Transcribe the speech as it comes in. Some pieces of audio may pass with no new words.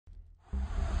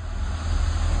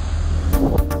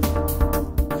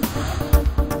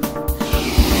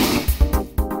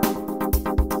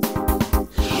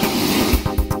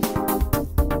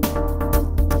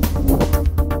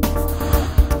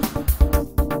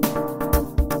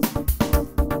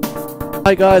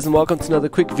Hi guys, and welcome to another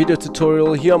quick video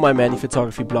tutorial here on my Manni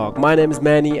photography blog. My name is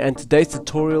Manny, and today's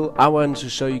tutorial I wanted to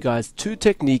show you guys two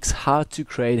techniques how to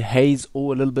create haze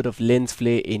or a little bit of lens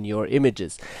flare in your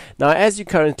images. Now, as you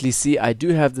currently see, I do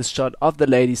have this shot of the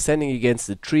lady standing against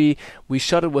the tree. We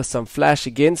shot it with some flash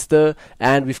against her,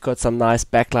 and we've got some nice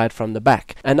backlight from the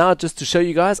back. And now, just to show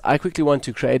you guys, I quickly want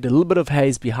to create a little bit of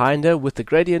haze behind her with the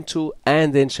gradient tool,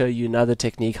 and then show you another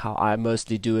technique how I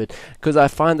mostly do it, because I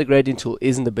find the gradient tool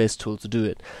isn't the best tool to do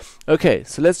it. Okay,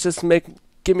 so let's just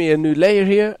give me a new layer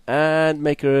here and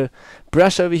make a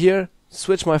brush over here,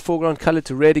 switch my foreground color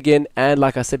to red again, and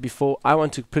like I said before, I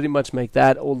want to pretty much make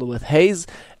that all with haze,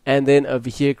 and then over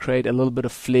here create a little bit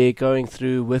of flare going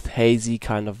through with hazy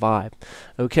kind of vibe.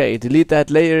 Okay, delete that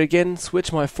layer again,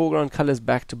 switch my foreground colors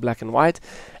back to black and white,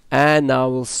 and now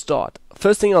we'll start.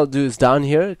 First thing I'll do is down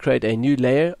here create a new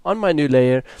layer. On my new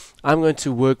layer I'm going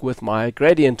to work with my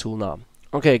gradient tool now.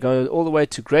 Okay, going all the way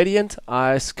to gradient.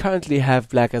 I currently have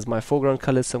black as my foreground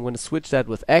color, so I'm going to switch that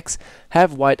with X,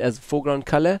 have white as a foreground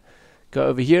color, go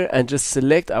over here and just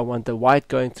select, I want the white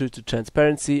going through to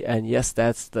transparency, and yes,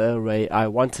 that's the way I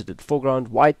wanted it, foreground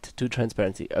white to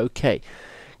transparency. Okay,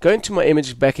 going to my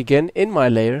image back again in my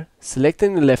layer,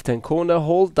 selecting the left hand corner,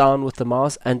 hold down with the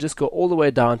mouse and just go all the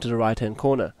way down to the right hand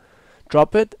corner,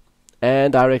 drop it,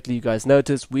 and directly you guys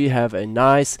notice we have a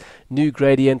nice new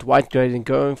gradient, white gradient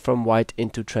going from white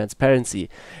into transparency.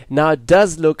 Now it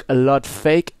does look a lot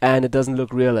fake and it doesn't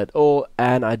look real at all,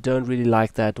 and I don't really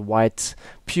like that white,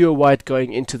 pure white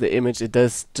going into the image. It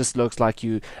just looks like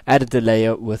you added the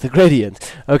layer with a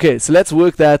gradient. Okay, so let's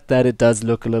work that it does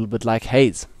look a little bit like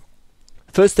haze.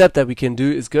 First step that we can do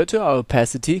is go to our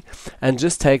opacity and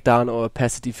just take down our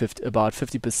opacity about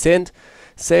 50%,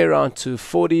 say around to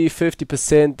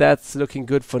 40-50%. That's looking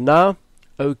good for now.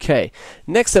 Okay,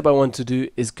 next step I want to do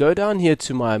is go down here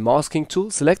to my masking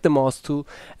tool, select the mask tool,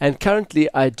 and currently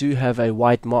I do have a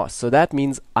white mask, so that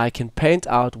means I can paint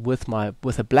out with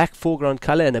a black foreground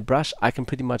color and a brush. I can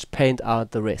pretty much paint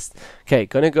out the rest. Okay,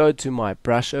 gonna go to my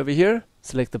brush over here,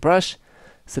 select the brush,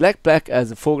 select black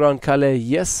as a foreground color.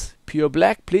 Yes, pure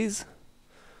black please.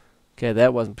 Okay,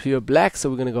 that wasn't pure black, so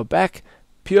we're gonna go back,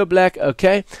 pure black.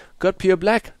 Okay, got pure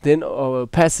black. Then our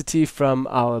opacity from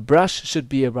our brush should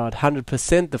be about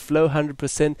 100%, the flow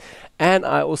 100%, and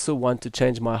I also want to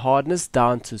change my hardness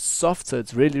down to soft, so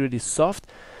it's really soft,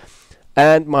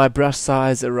 and my brush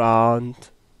size around,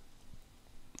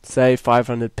 say,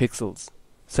 500 pixels.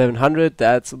 700,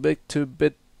 that's a bit too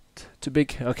big.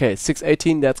 Okay,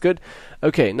 618, that's good.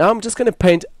 Okay, now I'm just going to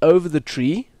paint over the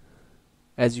tree,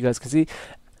 as you guys can see.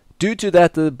 Due to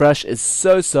that, the brush is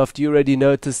so soft, you already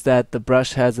noticed that the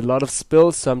brush has a lot of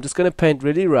spills, so I'm just going to paint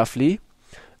really roughly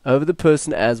over the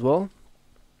person as well.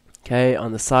 Okay,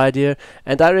 on the side here,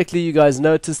 and directly you guys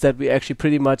notice that we're actually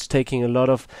pretty much taking a lot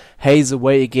of haze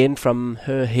away again from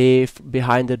her hair,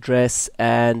 behind the dress,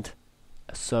 and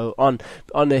so on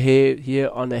the hair here,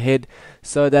 on the head.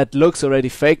 So that looks already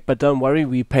fake, but don't worry,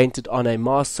 we painted on a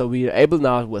mask, so we are able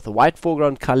now with a white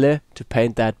foreground color to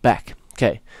paint that back.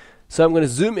 Okay, so I'm going to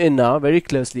zoom in now very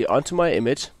closely onto my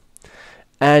image,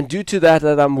 and due to that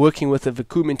I'm working with a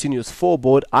Vacuum Continuous 4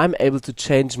 board, I'm able to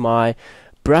change my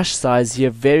brush size here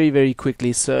very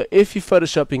quickly. So if you're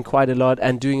photoshopping quite a lot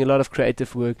and doing a lot of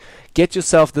creative work, get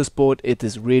yourself this board. It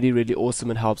is really awesome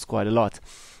and helps quite a lot.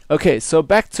 Okay, so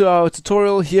back to our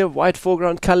tutorial here, white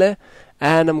foreground color,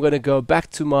 and I'm going to go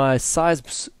back to my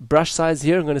brush size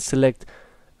here. I'm going to select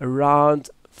around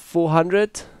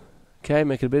 400. Okay,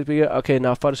 make it a bit bigger. Okay,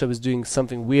 now Photoshop is doing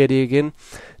something weird here again.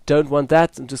 Don't want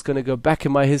that. I'm just going to go back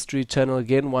in my history channel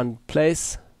again, one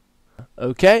place.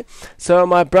 Okay, so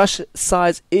my brush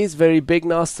size is very big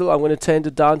now still. I'm going to turn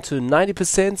it down to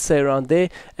 90%, say around there,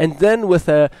 and then with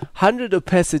a 100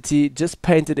 opacity, just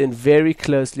paint it in very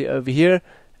closely over here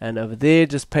and over there,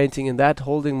 just painting in that,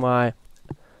 holding my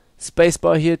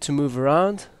spacebar here to move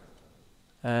around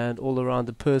and all around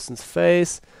the person's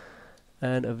face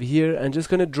and over here, and just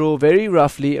going to draw very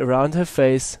roughly around her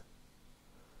face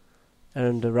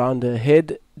and around her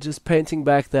head, just painting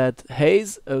back that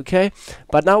haze. Okay,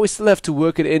 but now we still have to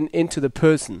work it into the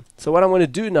person. So what I'm going to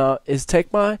do now is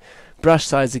take my brush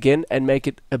size again and make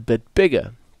it a bit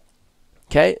bigger.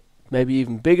 Okay, maybe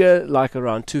even bigger, like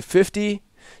around 250,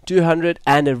 200,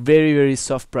 and a very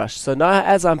soft brush. So now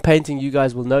as I'm painting, you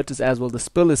guys will notice as well, the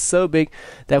spill is so big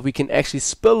that we can actually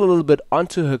spill a little bit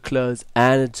onto her clothes,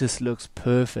 and it just looks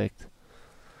perfect.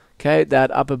 Okay, that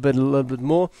up a little bit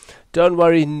more. Don't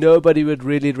worry, nobody would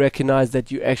really recognize that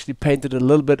you actually painted a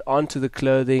little bit onto the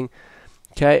clothing.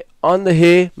 Okay, on the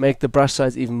hair, make the brush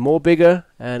size even more bigger,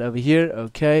 and over here,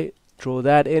 okay, draw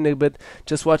that in a bit.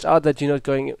 Just watch out that you're not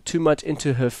going too much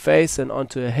into her face and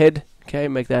onto her head. Okay,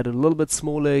 make that a little bit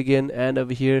smaller again, and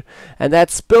over here, and that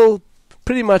spill,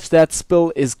 pretty much that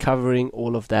spill is covering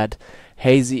all of that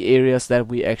hazy areas that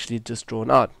we actually just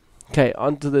drawn out. Okay,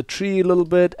 onto the tree a little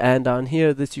bit, and down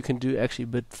here, this you can do actually a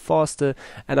bit faster,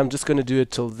 and I'm just going to do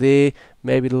it till there,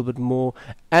 maybe a little bit more,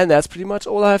 and that's pretty much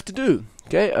all I have to do.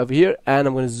 Okay, over here, and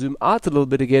I'm going to zoom out a little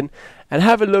bit again, and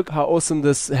have a look how awesome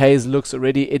this haze looks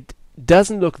already. It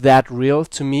doesn't look that real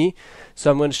to me,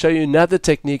 so I'm going to show you another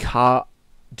technique how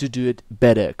to do it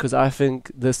better, because I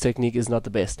think this technique is not the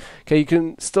best. Okay, you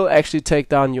can still actually take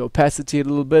down your opacity a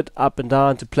little bit, up and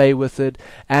down, to play with it,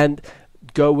 and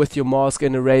go with your mask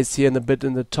and erase here and a bit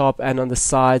in the top and on the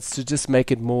sides to just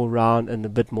make it more round and a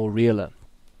bit more realer.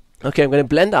 Okay, I'm going to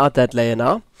blend out that layer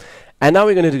now, and now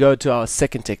we're going to go to our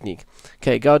second technique.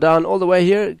 Okay, go down all the way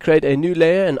here, create a new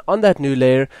layer, and on that new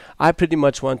layer I pretty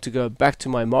much want to go back to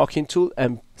my marking tool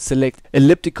and select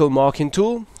elliptical marking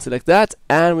tool, select that,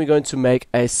 and we're going to make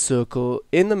a circle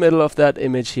in the middle of that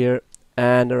image here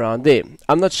and around there.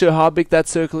 I'm not sure how big that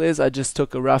circle is, I just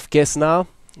took a rough guess now.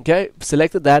 Okay,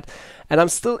 selected that, and I'm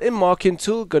still in marking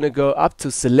tool, gonna go up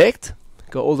to select,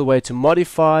 go all the way to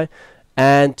modify,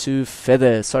 and to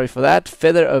feather. Sorry for that,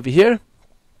 feather over here.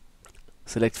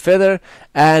 Select feather,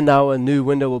 and now a new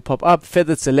window will pop up,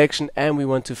 feathered selection, and we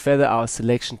want to feather our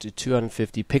selection to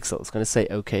 250 pixels. Going to say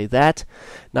okay that.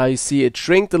 Now you see it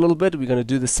shrinked a little bit. We're going to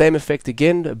do the same effect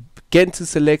again to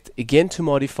select, again to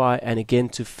modify, and again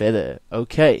to feather.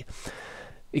 Okay.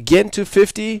 Again to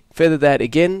 50, feather that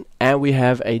again, and we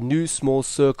have a new small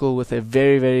circle with a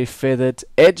very, very feathered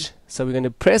edge. So we're going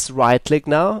to press right click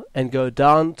now and go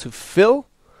down to fill,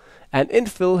 and in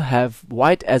fill have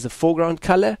white as a foreground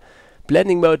color,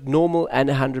 blending mode normal and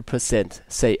 100%.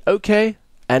 Say OK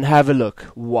and have a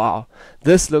look. Wow,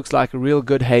 this looks like a real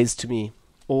good haze to me.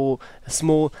 Or a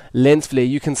small lens flare.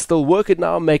 You can still work it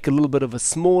now, make a little bit of a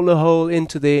smaller hole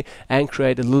into there and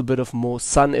create a little bit of more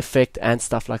sun effect and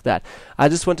stuff like that. I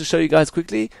just want to show you guys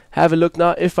quickly. Have a look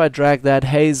now. If I drag that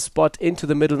haze spot into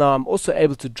the middle now, I'm also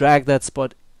able to drag that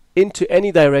spot into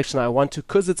any direction I want to,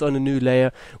 because it's on a new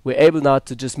layer. We're able now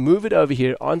to just move it over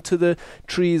here onto the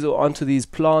trees or onto these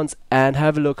plants, and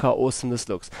have a look how awesome this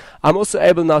looks. I'm also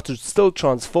able now to still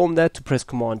transform that, to press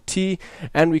Command T,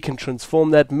 and we can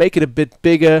transform that, make it a bit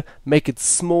bigger, make it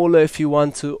smaller if you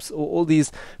want to. So all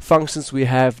these functions we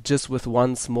have just with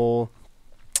one small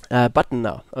button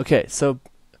now. Okay, so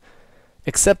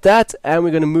accept that, and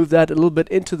we're going to move that a little bit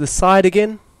into the side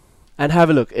again. And have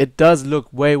a look, it does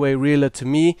look way, way realer to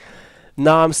me.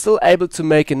 Now I'm still able to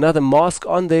make another mask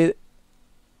on there,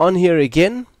 on here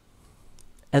again,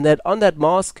 and that on that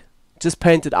mask, just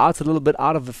paint it out a little bit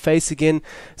out of the face again.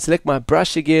 Select my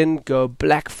brush again, go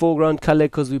black foreground color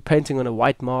because we're painting on a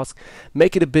white mask.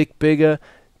 Make it a bit bigger.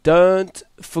 Don't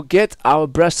forget our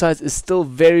brush size is still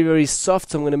very, very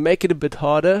soft, so I'm going to make it a bit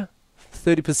harder,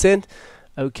 30%.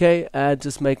 Okay, and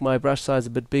just make my brush size a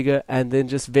bit bigger, and then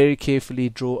just very carefully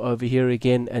draw over here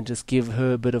again and just give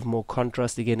her a bit of more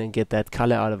contrast again and get that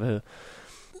color out of her.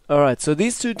 Alright, so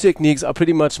these two techniques are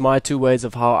pretty much my two ways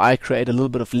of how I create a little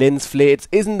bit of lens flare. It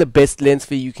isn't the best lens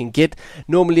flare you can get.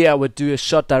 Normally I would do a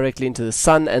shot directly into the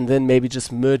sun and then maybe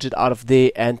just merge it out of there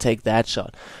and take that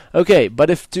shot. Okay, but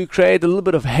if to create a little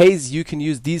bit of haze, you can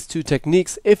use these two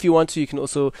techniques. If you want to, you can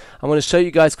also, I'm going to show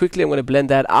you guys quickly. I'm going to blend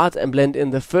that out and blend in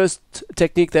the first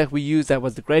technique that we used, that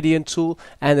was the gradient tool,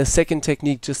 and the second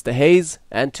technique, just the haze.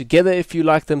 And together, if you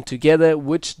like them together,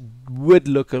 which would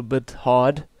look a bit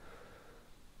hard,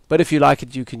 but if you like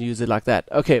it, you can use it like that.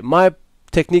 Okay, my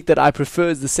technique that I prefer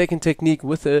is the second technique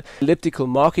with the elliptical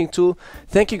marking tool.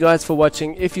 Thank you guys for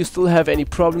watching. If you still have any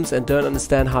problems and don't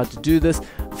understand how to do this,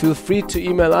 feel free to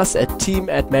email us at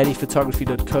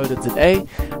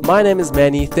team@manniphotography.co.za. My name is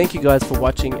Manny. Thank you guys for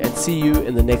watching, and see you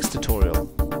in the next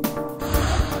tutorial.